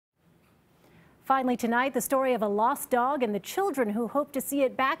Finally tonight, the story of a lost dog and the children who hope to see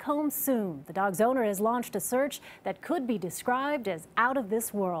it back home soon. The dog's owner has launched a search that could be described as out of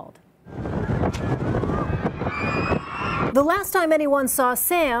this world. The last time anyone saw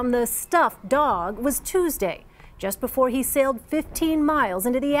Sam, the stuffed dog, was Tuesday, just before he sailed 15 miles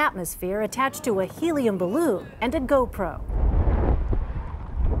into the atmosphere attached to a helium balloon and a GoPro.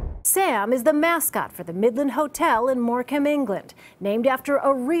 Sam is the mascot for the Midland Hotel in Morecambe, England, named after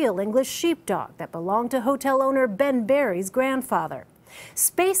a real English sheepdog that belonged to hotel owner Ben Barry's grandfather.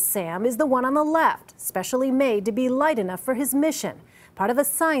 Space Sam is the one on the left, specially made to be light enough for his mission, part of a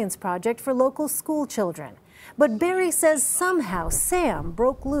science project for local school children. But Barry says somehow Sam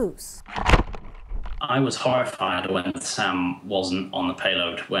broke loose. I was horrified when Sam wasn't on the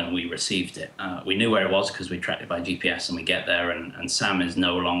payload when we received it. We knew where it was because we tracked it by GPS, and we get there and Sam is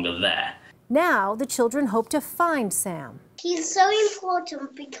no longer there. Now the children hope to find Sam. He's so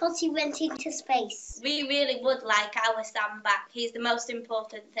important because he went into space. We really would like our Sam back. He's the most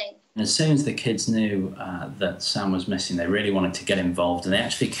important thing. As soon as the kids knew that Sam was missing, they really wanted to get involved, and they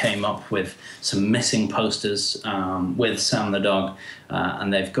actually came up with some missing posters with Sam the dog,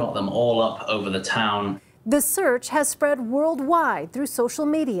 and they've got them all up over the town. The search has spread worldwide through social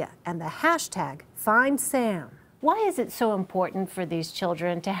media and the hashtag #FindSam. Why is it so important for these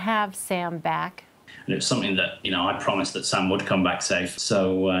children to have Sam back? And it was something that, I promised that Sam would come back safe.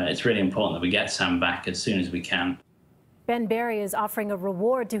 So it's really important that we get Sam back as soon as we can. Ben Barry is offering a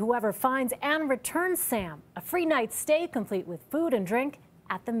reward to whoever finds and returns Sam, a free night's stay complete with food and drink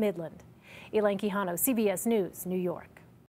at the Midland. Elaine Quijano, CBS News, New York.